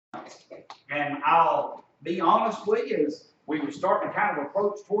And I'll be honest with you, as we were starting to kind of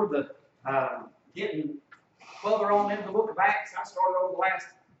approach toward the getting further on into the book of Acts, I started over the last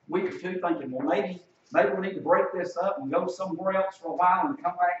week or two thinking, well, maybe we need to break this up and go somewhere else for a while and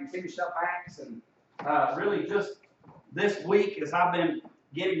come back and finish up Acts. And really just this week, as I've been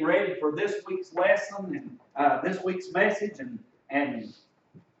getting ready for this week's lesson and this week's message and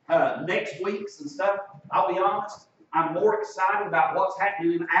next week's and stuff, I'll be honest, I'm more excited about what's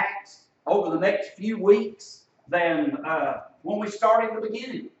happening in Acts over the next few weeks than when we started at the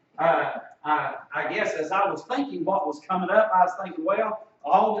beginning. I guess as I was thinking what was coming up, I was thinking, well,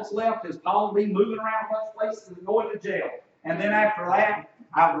 all that's left is Paul to be moving around a bunch of places and going to jail. And then after that,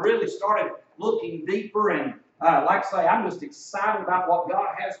 I've really started looking deeper and like I say, I'm just excited about what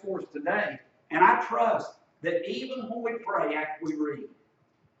God has for us today. And I trust that even when we pray after we read,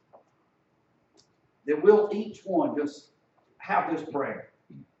 that we'll each one just have this prayer.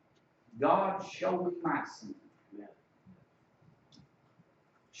 God, show me my sin.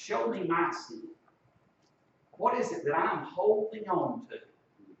 Show me my sin. What is it that I'm holding on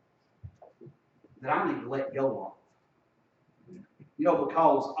to that I need to let go of? You know,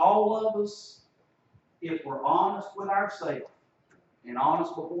 because all of us, if we're honest with ourselves and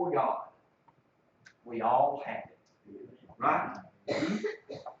honest before God, we all have it. Right?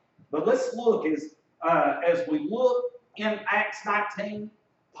 But let's look as we look in Acts 19,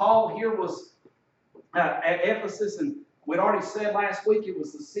 Paul here was at Ephesus, and we'd already said last week it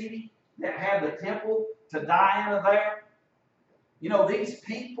was the city that had the temple to Diana there. You know, these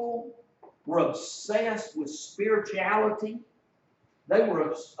people were obsessed with spirituality. They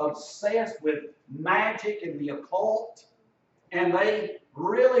were obsessed with magic and the occult. And they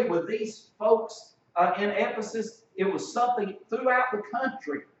really, with these folks in Ephesus, it was something throughout the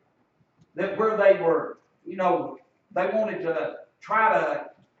country that where they were, you know, they wanted to try to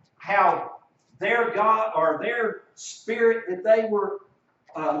have their God or their spirit that they were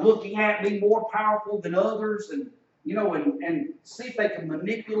looking at be more powerful than others, and you know, and see if they can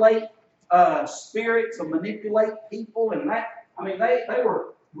manipulate spirits and manipulate people, and that. I mean, they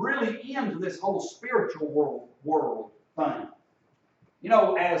were really into this whole spiritual world thing. You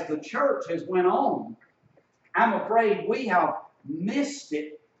know, as the church has went on, I'm afraid we have missed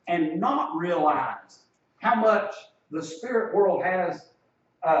it and not realized how much the spirit world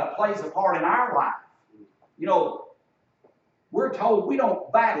plays a part in our life. You know, we're told we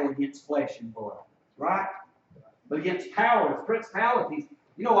don't battle against flesh and blood, right? But against powers, principalities.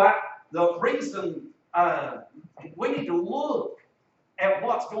 You know what? The reason we need to look at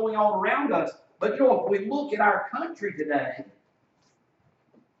what's going on around us. But you know, if we look at our country today,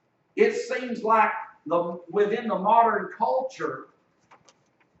 it seems like within the modern culture,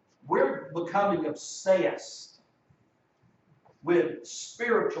 we're becoming obsessed with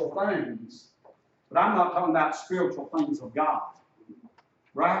spiritual things. But I'm not talking about spiritual things of God.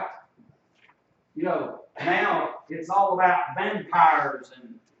 Right? You know, now it's all about vampires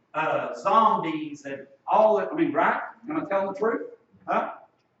and zombies and all that. I mean, right? Am I telling the truth? Huh?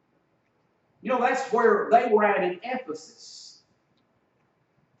 You know, that's where they were at in Ephesus.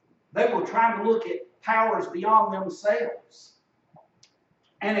 They were trying to look at powers beyond themselves.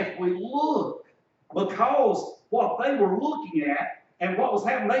 And if we look, because what they were looking at and what was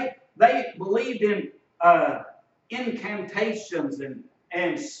happening, they believed in incantations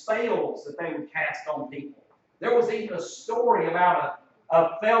and spells that they would cast on people. There was even a story about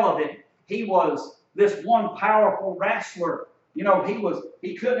a fellow that he was this one powerful wrestler. You know,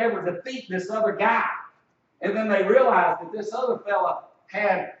 he couldn't ever defeat this other guy. And then they realized that this other fella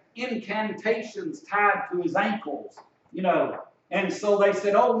had incantations tied to his ankles, you know. And so they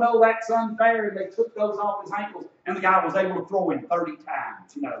said, oh, no, that's unfair. And they took those off his ankles, and the guy was able to throw him 30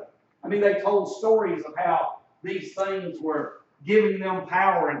 times, you know. I mean, they told stories of how these things were giving them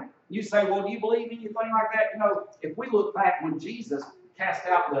power. And you say, well, do you believe anything like that? You know, if we look back when Jesus cast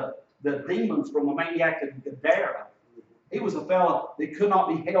out the demons from the maniac of Gadara, he was a fellow that could not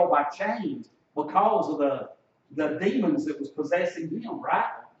be held by chains because of the demons that was possessing him, right?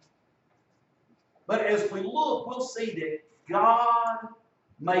 But as we look, we'll see that God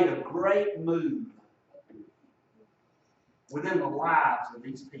made a great move within the lives of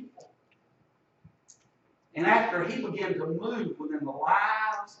these people. And after he began to move within the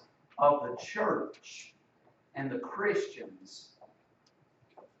lives of the church and the Christians,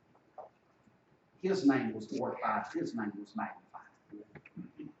 his name was glorified, his name was magnified.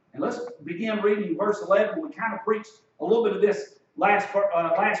 And let's begin reading verse 11. We kind of preached a little bit of this last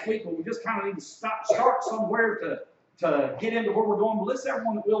week, but we just kind of need to start somewhere to get into where we're going. But let's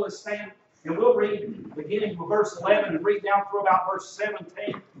everyone that will stand, and we'll read beginning with verse 11 and read down through about verse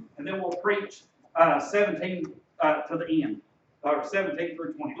 17, and then we'll preach 17 to the end, or 17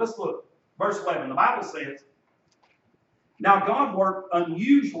 through 20. Let's look. Verse 11, the Bible says, "Now God worked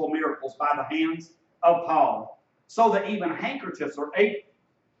unusual miracles by the hands of Paul, so that even handkerchiefs or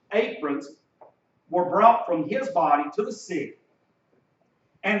aprons were brought from his body to the sick,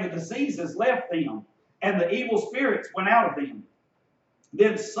 and the diseases left them, and the evil spirits went out of them.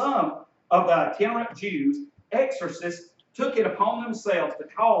 Then some of the itinerant Jews, exorcists, took it upon themselves to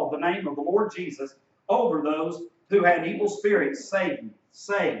call the name of the Lord Jesus over those who had evil spirits, saying,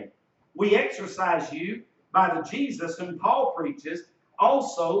 'We exorcise you by the Jesus whom Paul preaches.'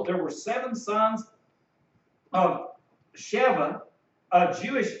 Also there were 7 sons of Sheva, a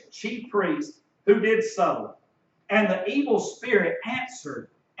Jewish chief priest, who did so. And the evil spirit answered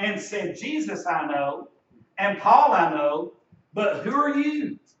and said, 'Jesus I know, and Paul I know, but who are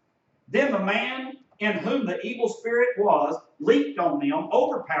you?' Then the man in whom the evil spirit was leaped on them,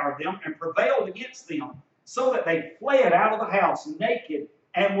 overpowered them, and prevailed against them, so that they fled out of the house naked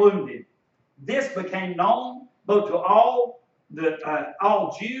and wounded. This became known both to all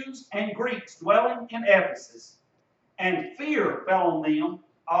Jews and Greeks dwelling in Ephesus, and fear fell on them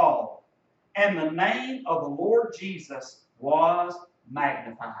all. And the name of the Lord Jesus was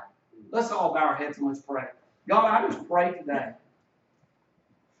magnified." Let's all bow our heads and let's pray. God, I just pray today.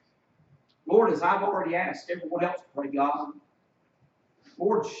 Lord, as I've already asked everyone else to pray, God,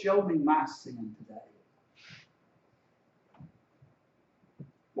 Lord, show me my sin today.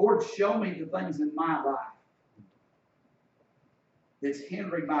 Lord, show me the things in my life that's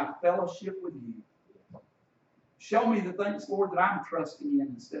hindering my fellowship with you. Show me the things, Lord, that I'm trusting in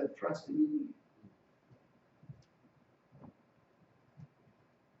instead of trusting in you.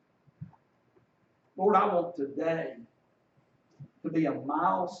 Lord, I want today to be a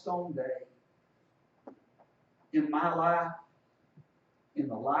milestone day in my life, in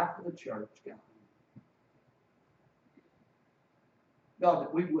the life of the church, God. God,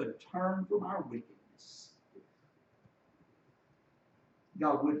 that we would turn from our wickedness.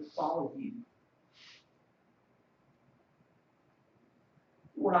 God, would follow you.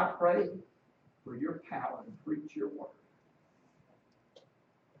 Lord, I pray for your power to preach your word.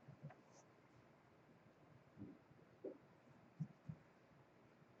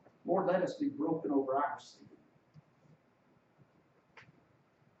 Lord, let us be broken over our sin.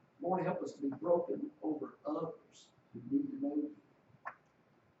 Lord, help us to be broken over others who need to know you.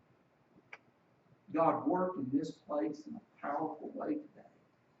 God, work in this place in a powerful way today.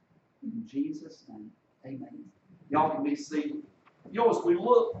 In Jesus' name, amen. Y'all can be seated. You know, as we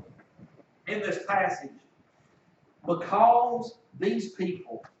look in this passage, because these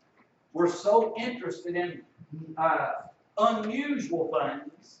people were so interested in unusual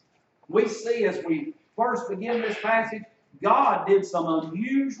things, we see as we first begin this passage, God did some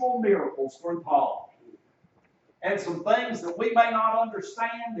unusual miracles through Paul. And some things that we may not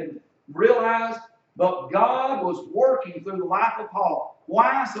understand and realize, but God was working through the life of Paul.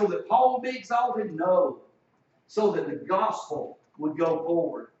 Why? So that Paul would be exalted? No. So that the gospel would go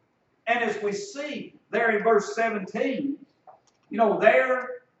forward. And as we see there in verse 17, you know,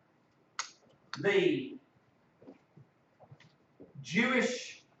 there the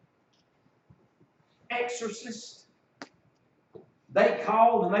Jewish exorcists, they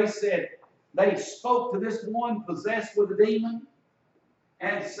called and they said, they spoke to this one possessed with a demon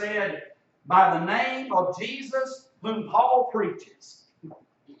and said, "By the name of Jesus whom Paul preaches."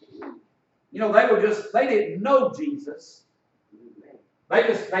 You know, they didn't know Jesus. They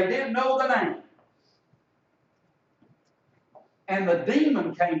didn't know the name. And the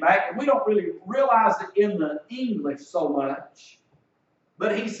demon came back, and we don't really realize it in the English so much.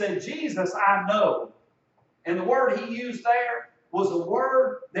 But he said, "Jesus, I know." And the word he used there was a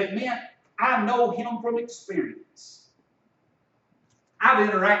word that meant, I know him from experience. I've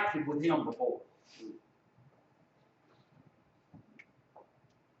interacted with him before.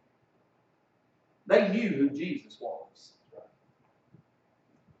 They knew who Jesus was.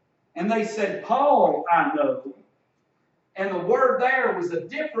 And they said, "Paul, I know." And the word there was a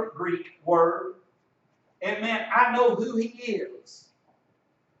different Greek word. It meant, I know who he is.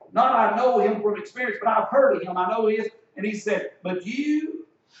 Not I know him from experience, but I've heard of him. I know who he is. And he said, "But you,"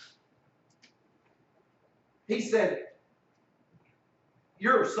 he said,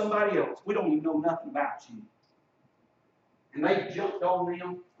 "you're somebody else. We don't even know nothing about you." And they jumped on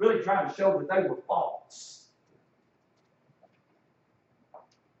them, really trying to show that they were false.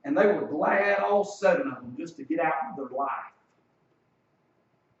 And they were glad, all 7 of them, just to get out of their life.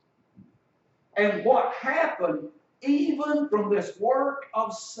 And what happened, even from this work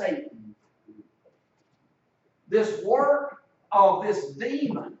of Satan, this work of this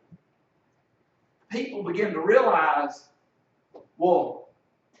demon, people begin to realize, well,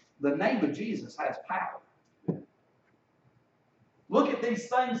 the name of Jesus has power. Look at these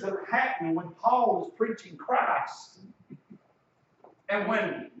things that are happening when Paul is preaching Christ. And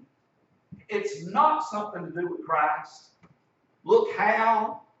when it's not something to do with Christ, look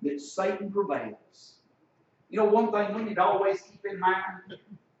how that Satan prevails. You know, one thing we need to always keep in mind,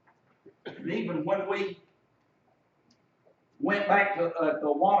 and even when we went back to the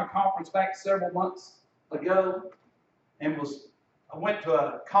Awana conference back several months ago, and I went to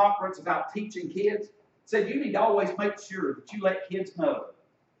a conference about teaching kids, said you need to always make sure that you let kids know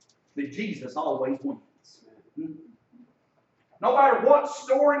that Jesus always wins. No matter what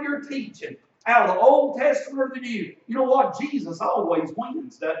story you're teaching, out of the Old Testament or the New, you know what? Jesus always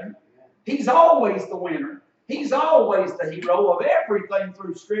wins, doesn't he? He's always the winner. He's always the hero of everything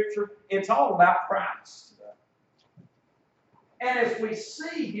through Scripture. It's all about Christ. And as we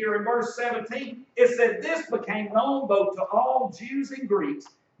see here in verse 17, it said, this became known both to all Jews and Greeks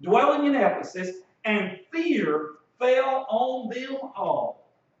dwelling in Ephesus, and fear fell on them all.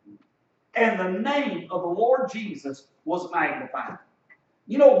 And the name of the Lord Jesus was magnified.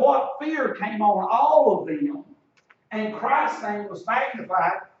 You know what? Fear came on all of them, and Christ's name was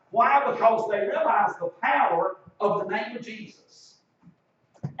magnified. Why? Because they realized the power of the name of Jesus.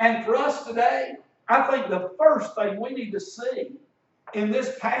 And for us today, I think the first thing we need to see in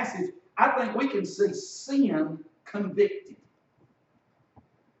this passage, I think we can see sin convicted.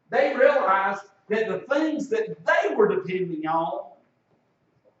 They realized that the things that they were depending on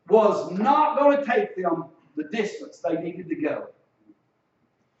was not going to take them the distance they needed to go.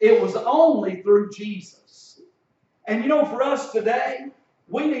 It was only through Jesus. And you know, for us today,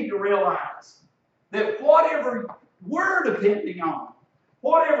 we need to realize that whatever we're depending on,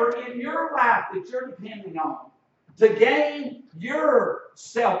 whatever in your life that you're depending on to gain your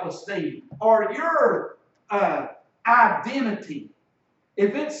self-esteem or your identity,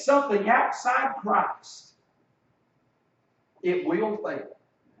 if it's something outside Christ, it will fail.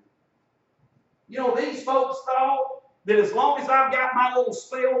 You know, these folks thought that as long as I've got my little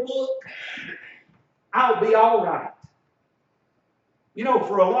spell book, I'll be all right. You know,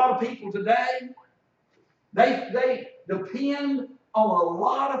 for a lot of people today, they depend on a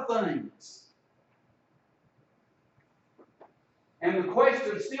lot of things. And the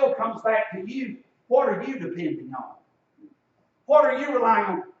question still comes back to you, what are you depending on? What are you relying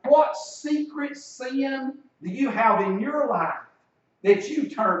on? What secret sin do you have in your life that you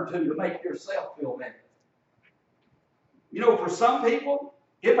turn to make yourself feel better? You know, for some people,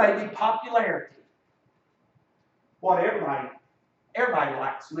 it may be popularity. What everybody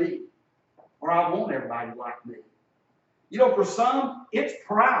likes me, or I want everybody to like me. You know, for some, it's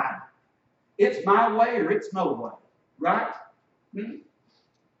pride. It's my way or it's no way, right? You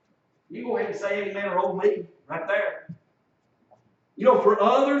go ahead and say amen or oh me right there. You know, for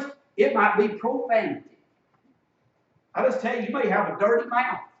others, it might be profanity. I just tell you, you may have a dirty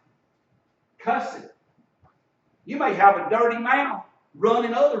mouth, cussing. You may have a dirty mouth,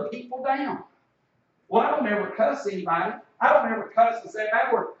 running other people down. Well, I don't ever cuss anybody. I don't ever cuss and say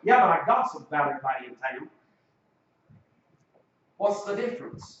that word. Yeah, but I gossip about everybody in town. What's the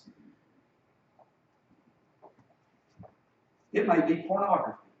difference? It may be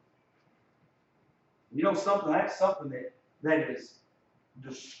pornography. You know something? That's something that is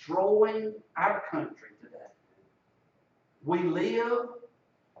destroying our country today. We live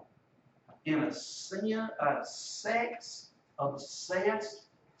in a sex-obsessed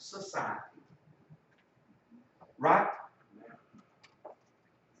society. Right?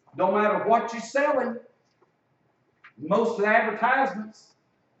 No matter what you're selling, most of the advertisements,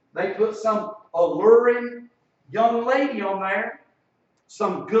 they put some alluring young lady on there,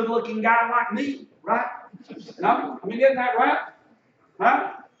 some good-looking guy like me, right? And I mean, isn't that right?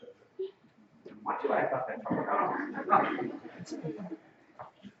 Huh? Why'd you laugh about that?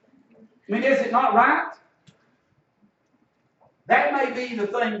 I mean, is it not right? That may be the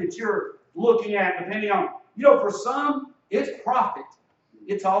thing that you're looking at, depending on. You know, for some, it's profit.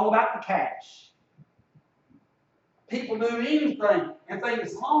 It's all about the cash. People do anything and think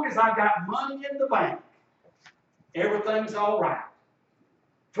as long as I got money in the bank, everything's all right.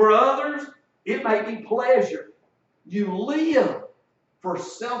 For others, it may be pleasure. You live for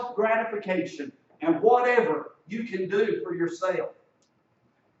self-gratification and whatever you can do for yourself.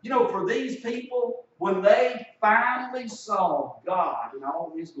 You know, for these people, when they finally saw God in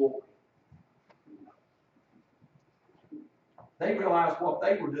all His glory, they realized what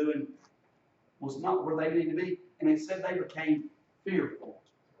they were doing was not where they needed to be. And it said they became fearful.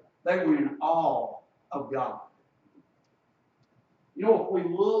 They were in awe of God. You know, if we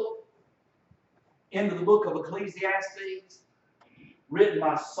look into the book of Ecclesiastes, written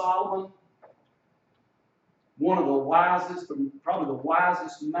by Solomon, one of the wisest, probably the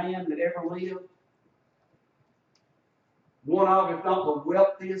wisest man that ever lived. One of, if not the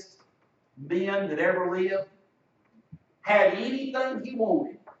wealthiest men that ever lived. Had anything he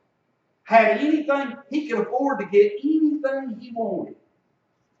wanted. Had anything, he could afford to get anything he wanted.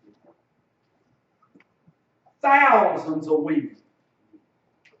 Thousands of women.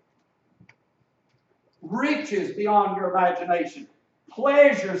 Riches beyond your imagination.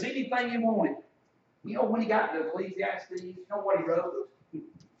 Pleasures, anything he wanted. You know when he got to Ecclesiastes, you know what he wrote?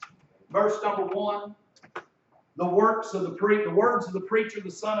 Verse number 1. The words of the preacher, the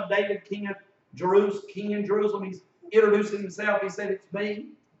son of David, king in Jerusalem. He's introducing himself. He said, "It's me,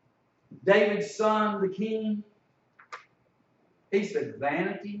 David's son, the king." He said,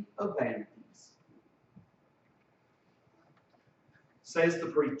 "Vanity of vanities," says the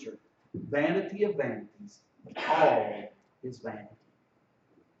preacher. Vanity of vanities. All is vanity.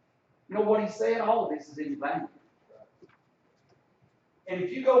 You know what he said? All of this is in vain. And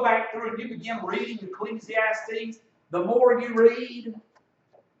if you go back through and you begin reading Ecclesiastes, the more you read,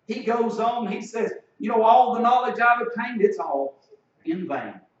 he goes on, he says, you know, all the knowledge I've obtained, it's all in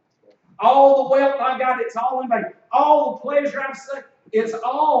vain. All the wealth I got, it's all in vain. All the pleasure I've seen, it's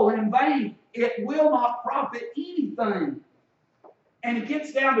all in vain. It will not profit anything. And it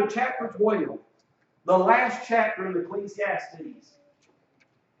gets down to chapter 12, the last chapter in Ecclesiastes.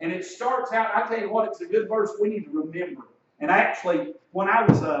 And it starts out, I tell you what, it's a good verse we need to remember. And actually, when I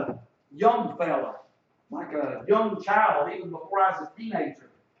was a young fella, like a young child, even before I was a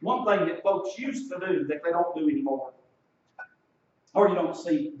teenager, one thing that folks used to do that they don't do anymore, or you don't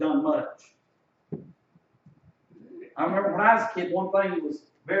see done much. I remember when I was a kid, one thing that was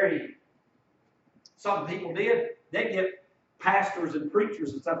some people did, they get pastors and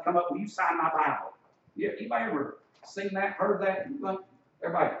preachers and stuff come up, "Will you sign my Bible?" Yeah, anybody ever seen that, heard that?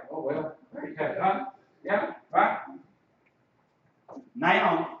 Everybody, "Oh, well, there you have it, huh?" Yeah, right?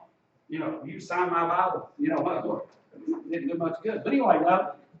 Now, you know, you sign my Bible, you know what? Didn't do much good. But anyway,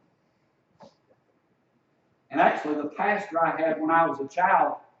 and actually the pastor I had when I was a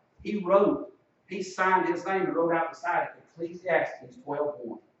child, he signed his name and wrote out beside it, Ecclesiastes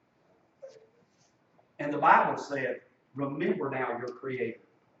 12:1. And the Bible said, "Remember now your Creator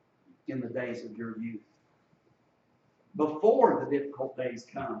in the days of your youth, before the difficult days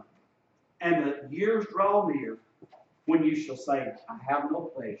come, and the years draw near, when you shall say, I have no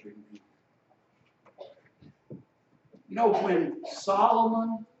pleasure in thee." You know, when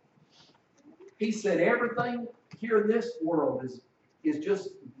Solomon, he said everything here in this world is just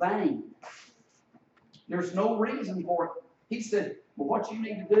vain. There's no reason for it. He said, well, what you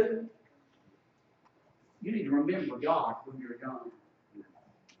need to do, you need to remember God when you're young.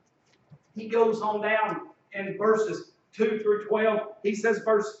 He goes on down in verses 2 through 12. He says,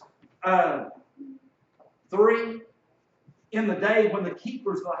 verse 3, in the day when the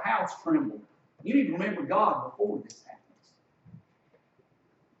keepers of the house trembled. You need to remember God before this happens.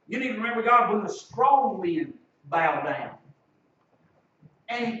 You need to remember God when the strong men bow down.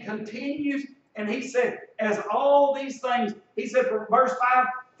 And he continues, and he said, as all these things, he said, for verse 5,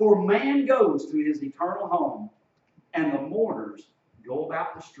 for man goes to his eternal home, and the mourners go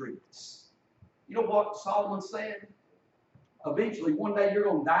about the streets. You know what Solomon said? Eventually, one day you're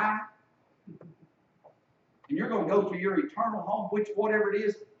going to die, and you're going to go to your eternal home, which whatever it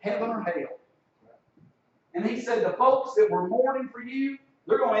is, heaven or hell. And he said the folks that were mourning for you,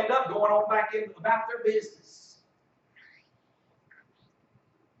 they're going to end up going on back in about their business.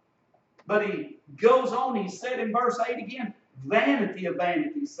 But he goes on, he said in verse 8 again, vanity of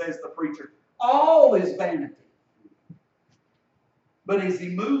vanities, says the preacher. All is vanity. But as he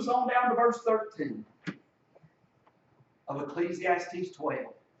moves on down to verse 13 of Ecclesiastes 12,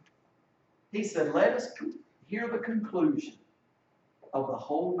 he said, let us hear the conclusion of the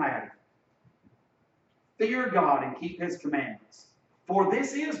whole matter. Fear God and keep His commandments. For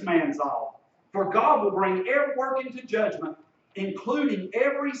this is man's all. For God will bring every work into judgment, including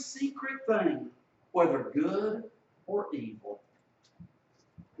every secret thing, whether good or evil.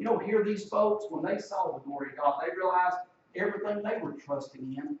 You know, here these folks, when they saw the glory of God, they realized everything they were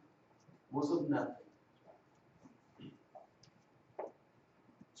trusting in was of nothing.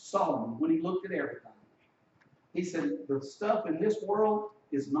 Solomon, when he looked at everything, he said, the stuff in this world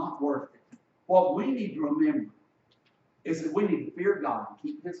is not worth it. What we need to remember is that we need to fear God and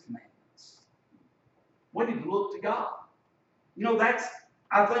keep His commandments. We need to look to God. You know, that's,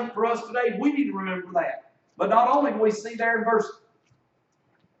 I think for us today, we need to remember that. But not only do we see there in verse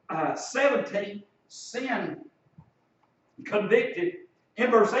 17, sin convicted In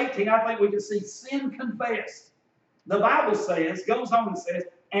verse 18, I think we can see sin confessed. The Bible says, goes on and says,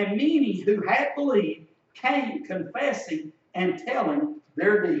 and many who had believed came confessing and telling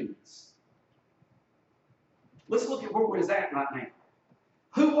their deeds. Let's look at where we're at right now.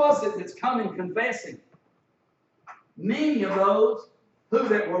 Who was it that's coming confessing? Many of those who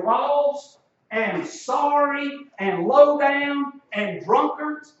that were lost and sorry and low down and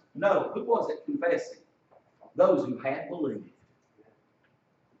drunkards. No, who was it confessing? Those who had believed.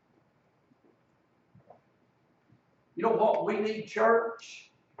 You know what we need, church?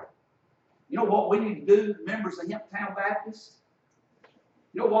 You know what we need to do, members of Hemptown Baptist?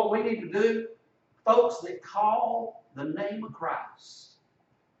 You know what we need to do? Folks that call the name of Christ.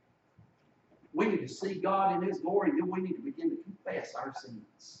 We need to see God in His glory, and then we need to begin to confess our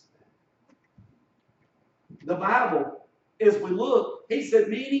sins. The Bible, as we look, He said,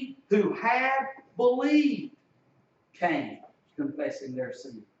 many who had believed came confessing their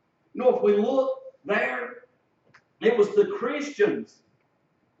sin. You know, if we look there, it was the Christians.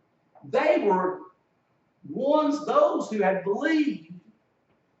 They were those who had believed.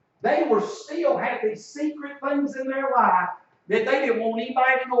 They were still had these secret things in their life that they didn't want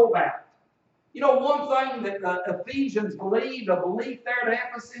anybody to know about. You know, one thing that the Ephesians believed, a belief there at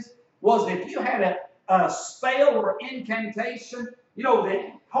Ephesus, was if you had a spell or incantation, you know,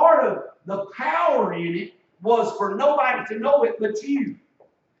 that part of the power in it was for nobody to know it but you.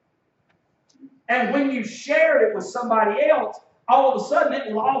 And when you shared it with somebody else, all of a sudden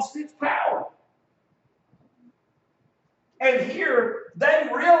it lost its power. And here they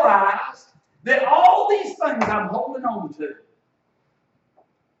realized that all these things I'm holding on to,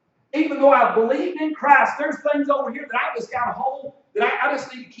 even though I believed in Christ, there's things over here that I just got to hold, that I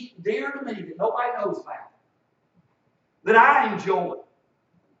just need to keep dear to me, that nobody knows about, that I enjoy.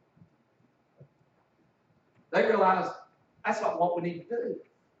 They realized that's not what we need to do.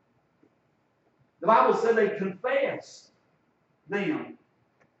 The Bible said they confessed them.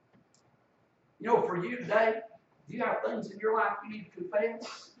 You know, for you today, do you have things in your life you need to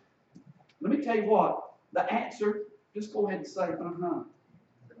confess? Let me tell you what, the answer, just go ahead and say,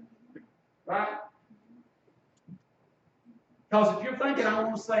 Right? Because if you're thinking, I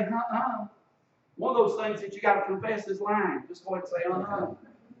want to say, one of those things that you got to confess is lying. Just go ahead and say,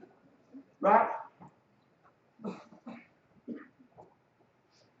 Right?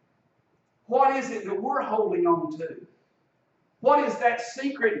 What is it that we're holding on to? What is that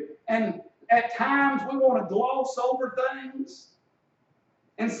secret? And at times we want to gloss over things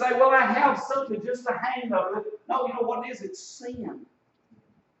and say, well, I have something just to hang over. No, you know what it is? It's sin.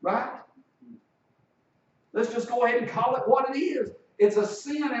 Right? Let's just go ahead and call it what it is. It's a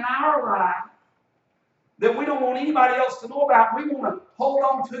sin in our life that we don't want anybody else to know about. We want to hold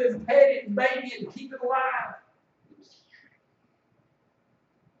on to it and pet it and baby it and keep it alive.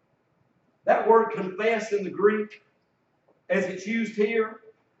 That word confess in the Greek, as it's used here,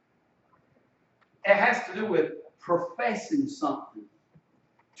 it has to do with professing something,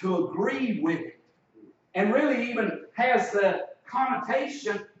 to agree with it, and really even has the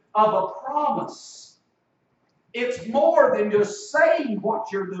connotation of a promise. It's more than just saying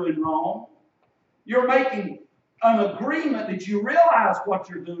what you're doing wrong. You're making an agreement that you realize what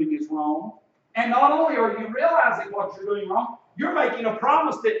you're doing is wrong. And not only are you realizing what you're doing wrong, you're making a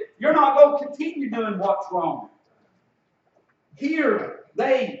promise that you're not going to continue doing what's wrong. Here,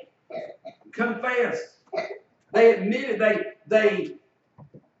 they confessed. They admitted, they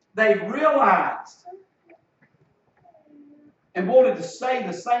realized and wanted to say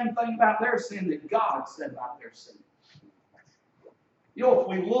the same thing about their sin that God said about their sin. You know, if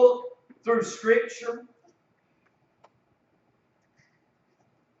we look through Scripture,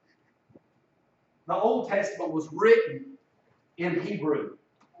 the Old Testament was written in Hebrew.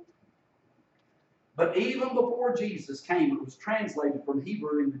 But even before Jesus came, it was translated from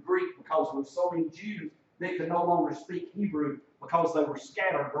Hebrew into Greek because there were so many Jews that could no longer speak Hebrew because they were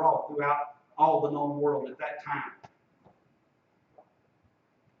scattered abroad throughout all the known world at that time.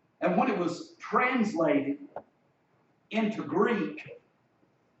 And when it was translated into Greek,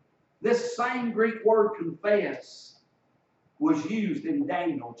 this same Greek word confess was used in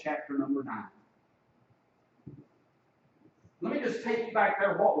Daniel chapter number 9. Let me just take you back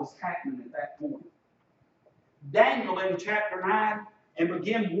there what was happening at that point. Daniel in chapter 9 and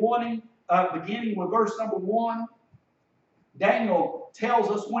beginning with verse number 1, Daniel tells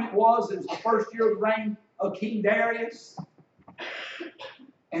us when it was the first year of the reign of King Darius.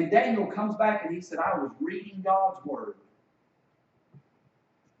 And Daniel comes back and he said, I was reading God's Word.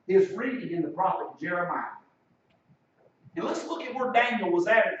 He was reading in the prophet Jeremiah. And let's look at where Daniel was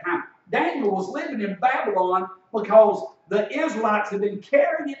at the time. Daniel was living in Babylon because the Israelites had been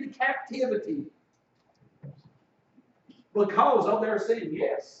carried into captivity because of their sin.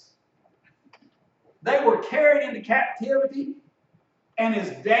 Yes. They were carried into captivity, and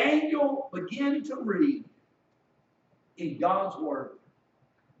as Daniel began to read in God's Word,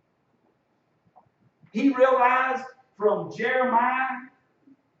 he realized from Jeremiah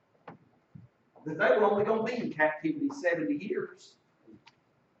that they were only going to be in captivity 70 years.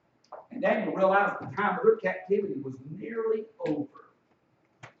 And Daniel realized the time of their captivity was nearly over.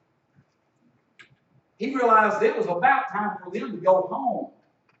 He realized it was about time for them to go home,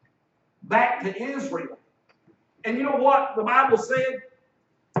 back to Israel. And you know what the Bible said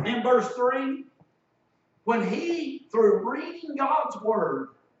in verse 3? When he, through reading God's Word,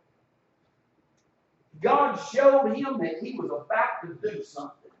 God showed him that he was about to do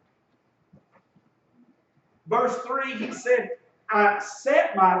something. Verse 3, he said, I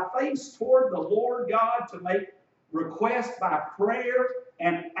set my face toward the Lord God to make request by prayer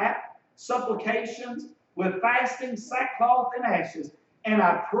and supplications with fasting, sackcloth, and ashes. And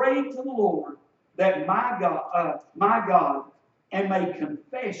I prayed to the Lord that my God, and made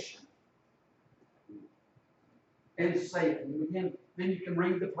confession. And say, then you can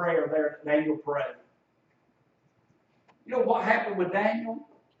read the prayer there that Daniel prayed. You know what happened with Daniel?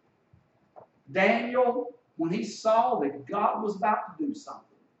 Daniel, when he saw that God was about to do something,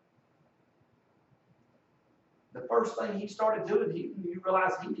 the first thing he started doing, he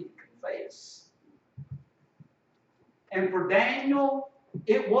realized he needed to confess. And for Daniel,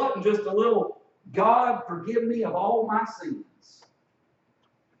 it wasn't just a little, God, forgive me of all my sins.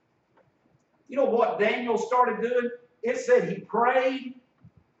 You know what Daniel started doing? It said he prayed.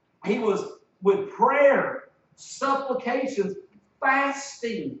 He was with prayer, supplications,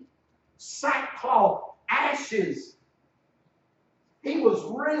 fasting, sackcloth, ashes. He was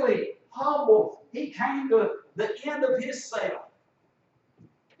really humble. He came to the end of himself.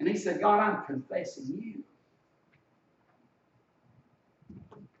 And he said, God, I'm confessing you.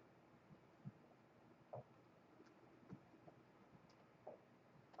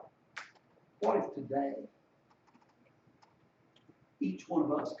 What if today each one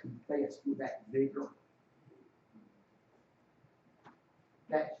of us confessed with that vigor,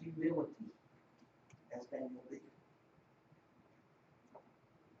 that humility, as Daniel did?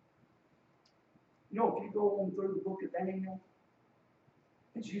 You know, if you go on through the book of Daniel,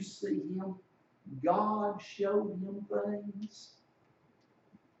 as you see him, God showed him things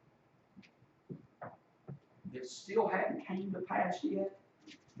that still hadn't came to pass yet,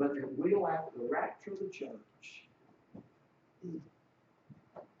 but that will after the rapture of the church.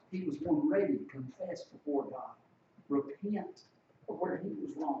 He was one ready to confess before God, repent of where he was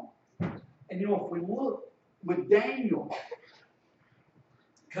wrong. And you know, if we look with Daniel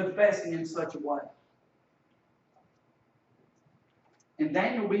confessing in such a way, and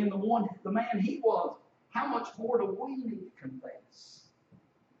Daniel being the man he was, how much more do we need to confess?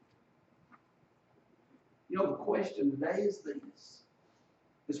 You know, the question today is this.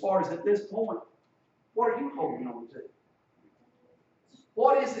 As far as at this point, what are you holding on to?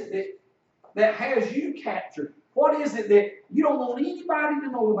 What is it that has you captured? What is it that you don't want anybody to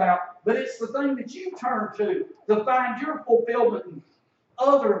know about, but it's the thing that you turn to find your fulfillment in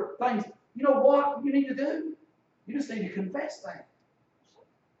other things? You know what you need to do? You just need to confess that.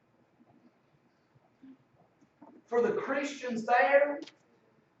 For the Christians there,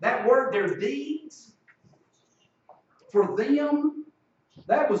 that word, their deeds, for them,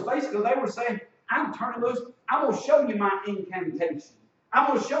 that was basically, they were saying, I'm turning loose. I'm going to show you my incantation. I'm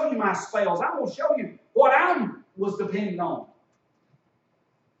going to show you my spells. I'm going to show you what I was depending on.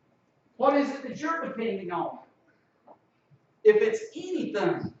 What is it that you're depending on? If it's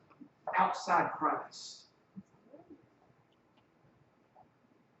anything outside Christ,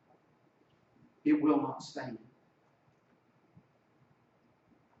 it will not stand.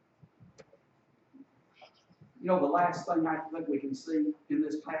 You know, the last thing I think we can see in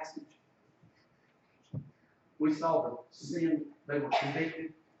this passage, we saw the sin, they were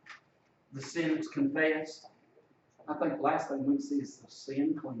convicted, the sin was confessed. I think the last thing we see is the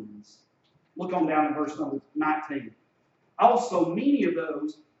sin cleansed. Look on down in verse number 19. Also, many of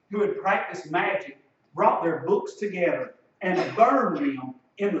those who had practiced magic brought their books together and burned them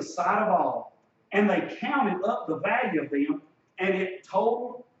in the sight of all. And they counted up the value of them, and it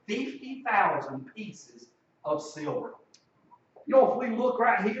totaled 50,000 pieces of silver. You know, if we look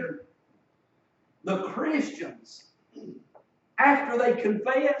right here, the Christians, after they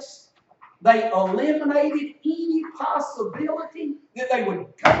confessed, they eliminated any possibility that they would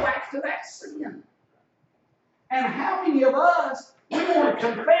go back to that sin. And how many of us, we want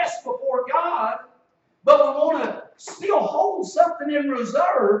to confess before God, but we want to still hold something in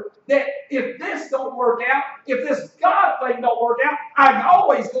reserve that if this don't work out, if this God thing don't work out, I can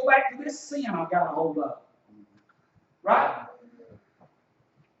always go back to this sin I've got to hold up. Right?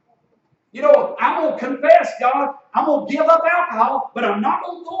 You know, I'm going to confess, God, I'm going to give up alcohol, but I'm not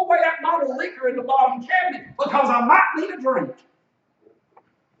going to throw away that bottle of liquor in the bottom cabinet because I might need a drink.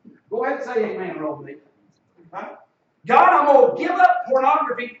 Go ahead and say amen, Roby. Right? God, I'm going to give up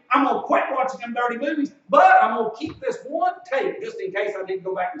pornography. I'm going to quit watching them dirty movies, but I'm going to keep this one tape just in case I didn't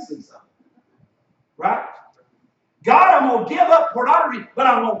go back and see something. Right? God, I'm going to give up pornography, but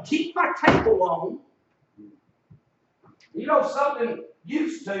I'm going to keep my cable on. You know something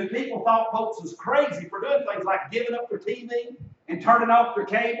used to, people thought folks was crazy for doing things like giving up their TV and turning off their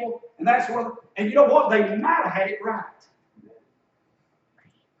cable and that sort of thing. And you know what? They might have had it right.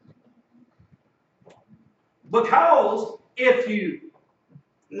 Because if you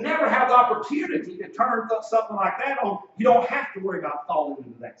never have the opportunity to turn something like that on, you don't have to worry about falling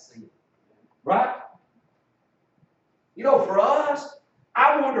into that sin. Right? You know, for us,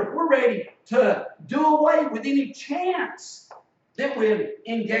 I wonder if we're ready to do away with any chance that we'll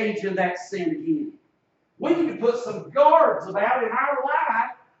engage in that sin again. We need to put some guards about in our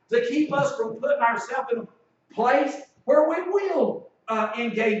life to keep us from putting ourselves in a place where we will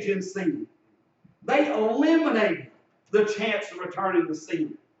engage in sin. They eliminated the chance of returning to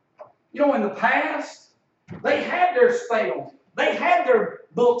sin. You know, in the past, they had their spells. They had their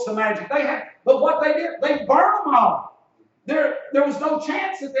books of magic. But what they did, they burned them all. There was no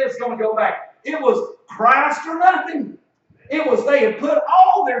chance that they was going to go back. It was Christ or nothing. It was they had put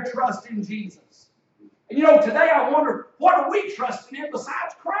all their trust in Jesus. And you know, today I wonder, what are we trusting in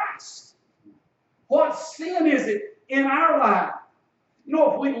besides Christ? What sin is it in our life? You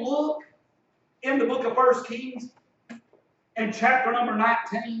know, if we look in the book of 1 Kings in chapter number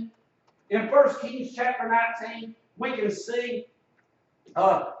 19, in 1 Kings chapter 19, we can see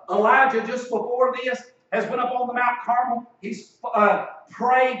Elijah just before this has went up on the Mount Carmel. He's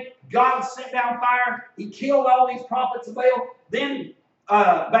prayed. God sent down fire. He killed all these prophets of Baal. Then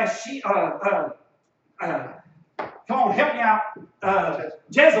Bathsheba, come on, help me out.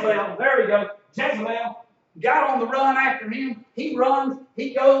 Jezebel, there we go. Jezebel got on the run after him. He runs.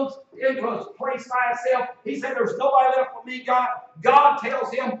 He goes into a place by himself. He said, there's nobody left for me, God. God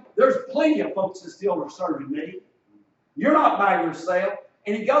tells him, there's plenty of folks that still are serving me. You're not by yourself.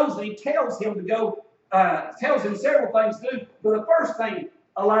 And he goes and he tells him to go, tells him several things to do. But the first thing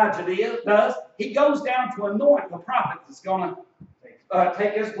Elijah does, he goes down to anoint the prophet that's going to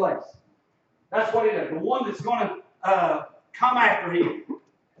take his place. That's what he does. The one that's going to come after him.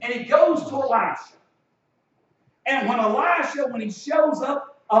 And he goes to Elisha. And when he shows up,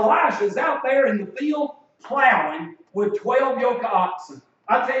 Elisha's out there in the field plowing with 12 yoke of oxen.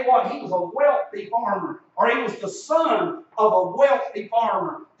 I tell you what, he was a wealthy farmer, or he was the son of a wealthy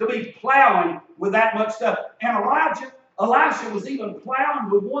farmer to be plowing with that much stuff. And Elisha was even plowing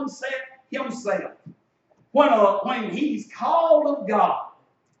with one set himself. When he's called of God,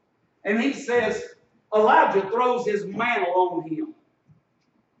 and he says, Elijah throws his mantle on him,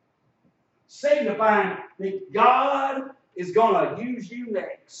 signifying that God is going to use you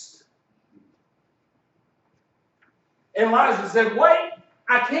next. And Elijah said, wait,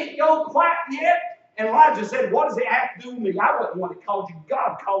 I can't go quite yet. And Elijah said, what does it have to do with me? I wasn't the one that called you.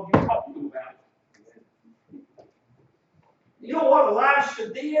 God called you, talking to me about it. You know what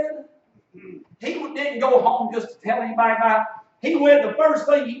Elisha did? He didn't go home just to tell anybody about it. The first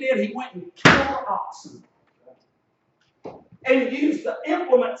thing he did, he went and killed oxen. And used the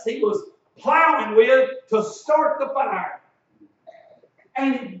implements he was plowing with to start the fire.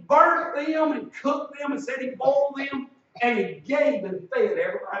 And he burnt them and cooked them and said he boiled them. And he gave and fed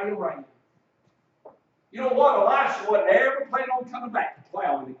everybody around. You know what? Elisha wasn't ever planning on coming back to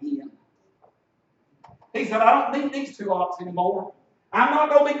plowing again. He said, I don't need these 2 oxen anymore. I'm not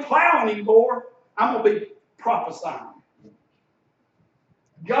going to be plowing anymore. I'm going to be prophesying.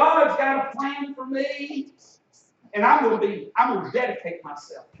 God's got a plan for me, and I'm going to dedicate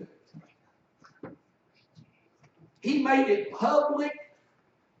myself to it. He made it public.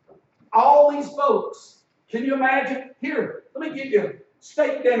 All these folks. Can you imagine? Here, let me give you a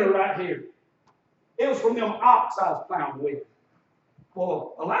steak dinner right here. It was from them ox I was plowing with.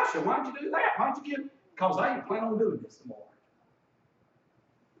 Well, Elisha, why'd you do that? Why'd you give? Because I ain't planning on doing this tomorrow.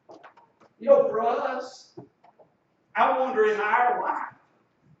 You know, for us, I wonder in our life,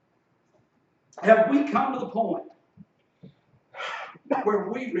 have we come to the point where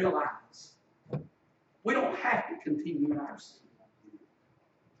we realize we don't have to continue in our sin?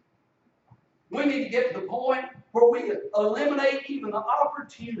 We need to get to the point where we eliminate even the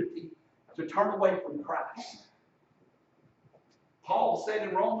opportunity to turn away from Christ. Paul said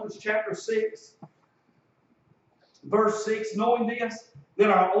in Romans chapter 6, verse 6, knowing this, that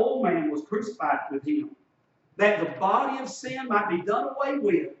our old man was crucified with him, that the body of sin might be done away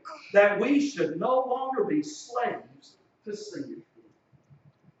with, that we should no longer be slaves to sin.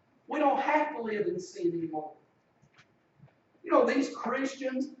 We don't have to live in sin anymore. You know, these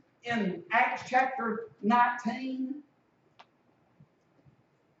Christians in Acts chapter 19,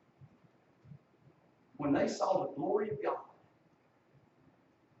 when they saw the glory of God,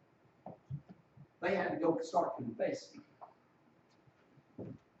 they had to go start confessing.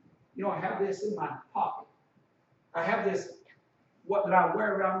 You know, I have this in my pocket. I have this, what that I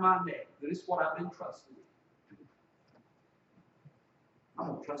wear around my neck. That is what I've been trusting in. I'm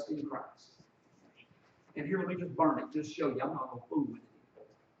going to trust in Christ. And here, let me just burn it, just show you. I'm not going to fool with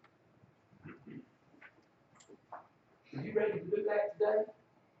it. Are you ready to do that today?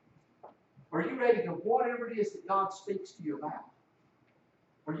 Are you ready to, whatever it is that God speaks to you about,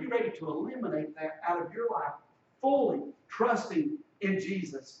 are you ready to eliminate that out of your life, fully trusting in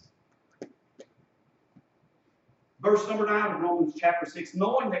Jesus? Verse number 9 of Romans chapter 6,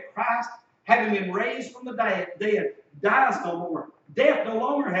 knowing that Christ, having been raised from the dead, dies no more. Death no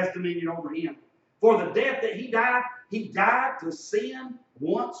longer has dominion over him. For the death that he died to sin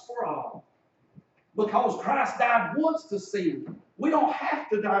once for all. Because Christ died once to sin. We don't have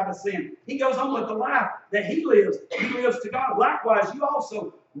to die to sin. He goes on with the life that he lives to God. Likewise, you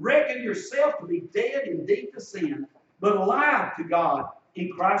also reckon yourself to be dead indeed to sin, but alive to God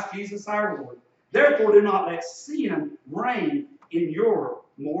in Christ Jesus our Lord. Therefore, do not let sin reign in your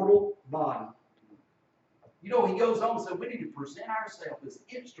mortal body. You know, he goes on and says we need to present ourselves as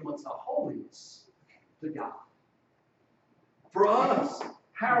instruments of holiness to God. For us,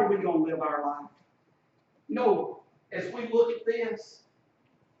 how are we going to live our life? You know, as we look at this,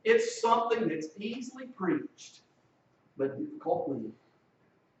 it's something that's easily preached, but difficult to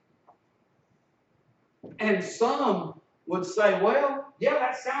live. And some would say, well, yeah,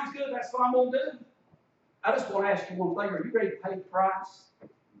 that sounds good. That's what I'm going to do. I just want to ask you one thing. Are you ready to pay the price?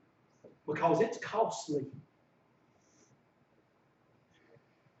 Because it's costly.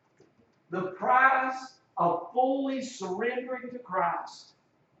 The price of fully surrendering to Christ,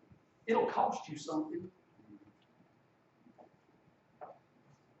 it'll cost you something.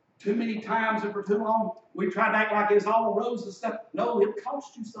 Too many times and for too long, we try to act like it's all roses and stuff. No, it'll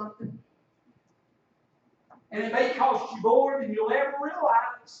cost you something. And it may cost you more than you'll ever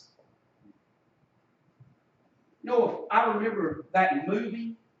realize. You know, I remember that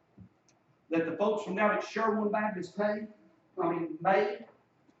movie that the folks from down at Sherwin Baptist made.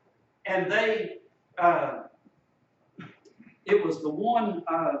 And they, it was the one,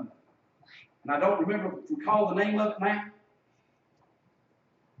 and I don't recall the name of it now,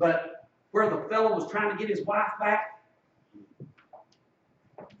 but where the fellow was trying to get his wife back.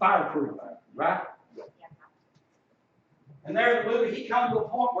 Fireproof, right? And there in the movie, he comes to a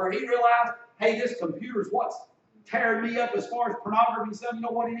point where he realized, hey, this computer's what's tearing me up as far as pornography and stuff. You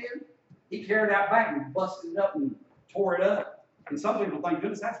know what he did? He carried that back and busted it up and tore it up. And some people think,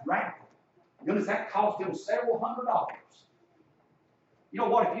 goodness, that's radical. Goodness, that cost him several $100s. You know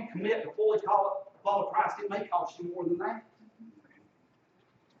what? If you commit to fully follow Christ, it may cost you more than that.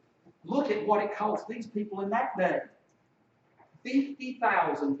 Look at what it cost these people in that day.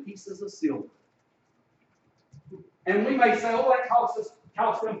 50,000 pieces of silver. And we may say, oh, that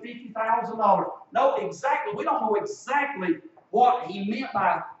cost them $50,000. No, exactly. We don't know exactly what he meant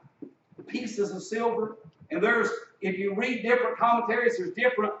by pieces of silver. And if you read different commentaries, there's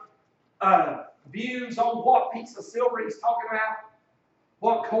different views on what piece of silver he's talking about,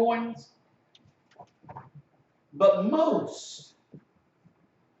 what coins. But most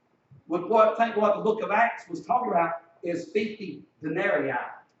would think what the book of Acts was talking about is 50 denarii.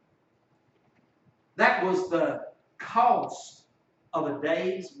 That was the cost of a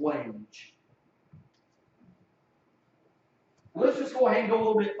day's wage. Let's just go ahead and go a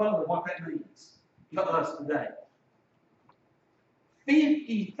little bit further what that means to us today.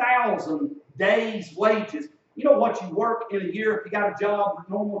 50,000 days' wages. You know what you work in a year if you got a job, a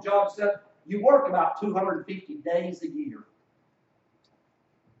normal job stuff? You work about 250 days a year.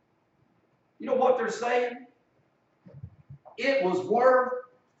 You know what they're saying? It was worth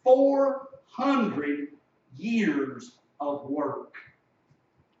 400 years of work.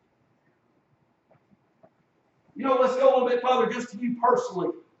 You know, let's go a little bit further just to you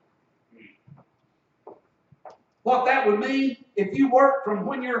personally. What that would mean, if you work from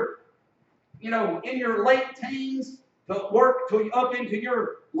when you're, in your late teens to work till up into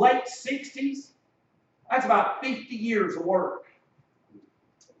your late 60s, that's about 50 years of work.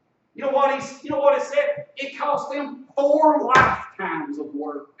 You know what it said? It cost them 4 lifetimes of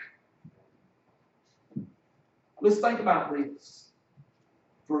work. Let's think about this.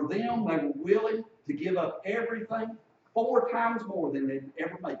 For them, they were willing to give up everything 4 times more than they'd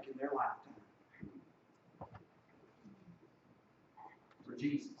ever make in their lifetime. For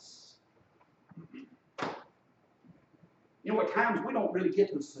Jesus. You know, at times we don't really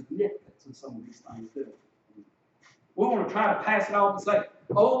get the significance of some of these things, do we? We want to try to pass it off and say,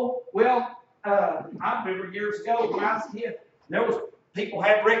 oh, well, I remember years ago when I was a kid, there was people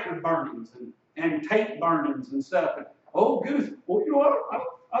had record burnings and tape burnings and stuff. And, oh, goose, well, you know what?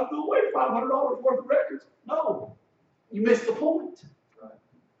 I threw away $500 worth of records. No, you missed the point.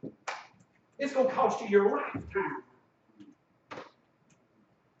 Right. It's going to cost you your lifetime.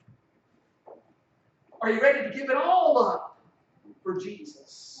 Are you ready to give it all up for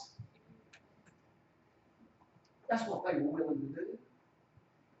Jesus? That's what they were willing to do.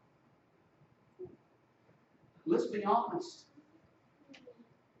 Let's be honest.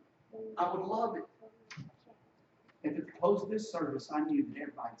 I would love it if at the close of this service I knew that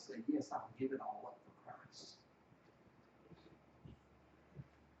everybody would say, yes, I'll give it all up for Christ.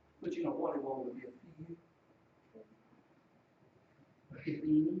 But you know what? It won't be a few. If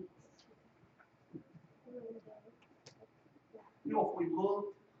any. You know, if we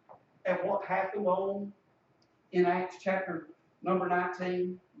look at what happened in Acts chapter number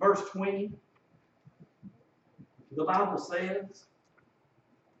 19, verse 20, the Bible says,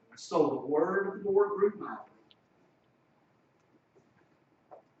 so the word of the Lord grew mightily.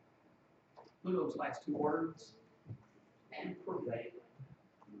 Look at those last 2 words. And prevailed.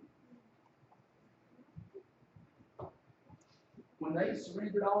 When they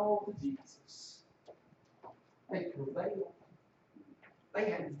surrendered all to Jesus, they prevailed. They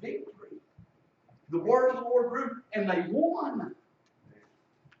had victory. The word of the Lord grew, and they won.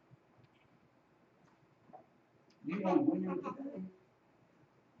 You want to win today?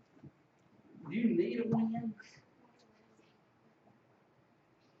 Do you need a win?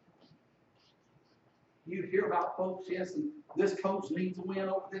 You hear about folks, yes, and this coach needs a win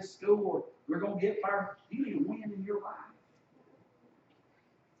over this school, or we're going to get fired. You need a win in your life.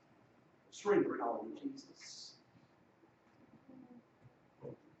 Surrender it all to Jesus.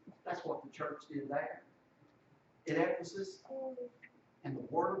 That's what the church did there in Ephesus. And the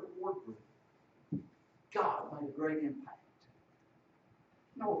word of the Lord grew. God made a great impact.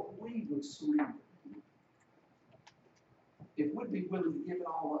 No, if we would surrender, if we'd be willing to give it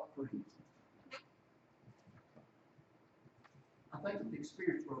all up for Him, I think we'd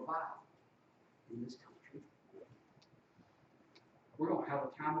experience revival in this country. We're going to have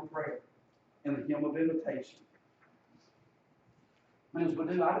a time of prayer and the hymn of invitation. And as we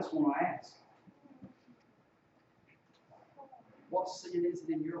do, I just want to ask, what sin is it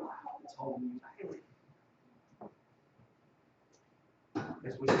in your life that's holding you back?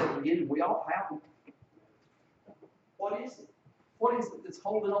 As we said at the beginning, we all have them. What is it? What is it that's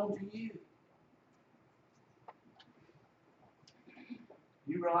holding on to you?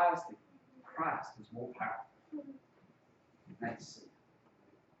 You realize that Christ is more powerful than that sin.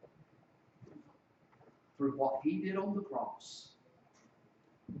 Through what He did on the cross,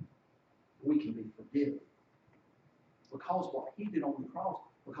 we can be forgiven. Because what He did on the cross,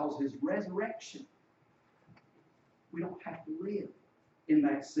 because His resurrection, we don't have to live in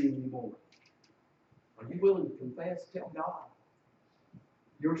that sin anymore. Are you willing to confess? Tell God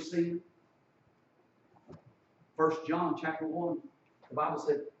your sin. 1 John chapter 1, the Bible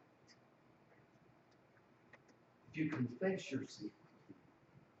said, if you confess your sin,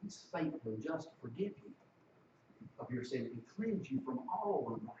 He's faithful and just to forgive you of your sin and cleanse you from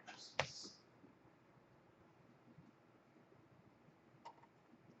all unrighteousness.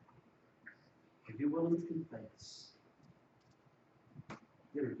 Are you willing to confess?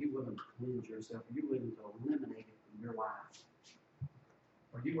 Are you willing to cleanse yourself? Are you willing to eliminate it from your life?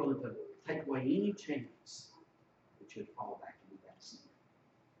 Are you willing to take away any chance that you'd fall back into that sin?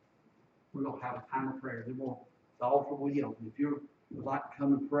 We're going to have a time of prayer. Then the altar will be open. If you would like to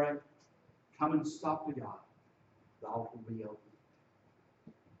come and pray, come and stop to God. The altar will be open.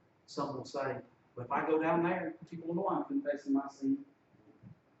 Some will say, well, if I go down there, people will know I'm confessing my sin.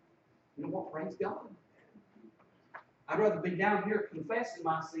 You know what? Praise God. I'd rather be down here confessing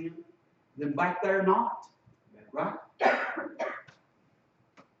my sin than back there not. Right?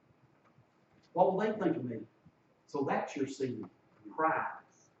 What will they think of me? So that's your sin. Pride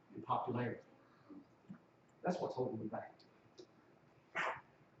and popularity. That's what's holding me back.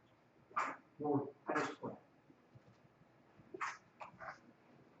 Lord, I just pray.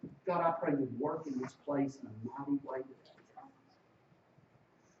 God, I pray you work in this place in a mighty way today.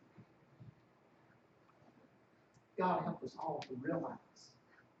 God, help us all to realize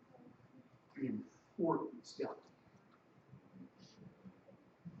the importance, God,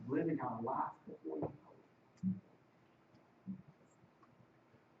 of living our life before you.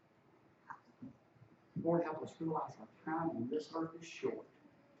 Lord, help us realize our time on this earth is short.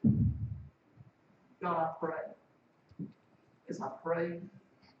 God, I pray, as I pray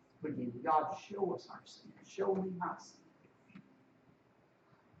again, God, show us our sin. Show me my sin.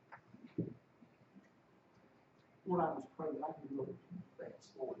 Lord, I just pray that I can really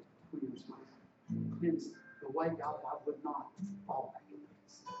confess, Lord, clears my cleanse the way, God, that I would not fall back into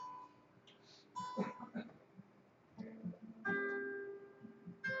this.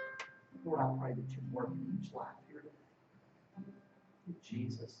 Lord, I pray that you work in each life here today. In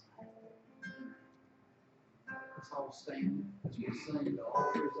Jesus' name. Let's all stand as we sing, the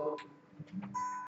altar is open.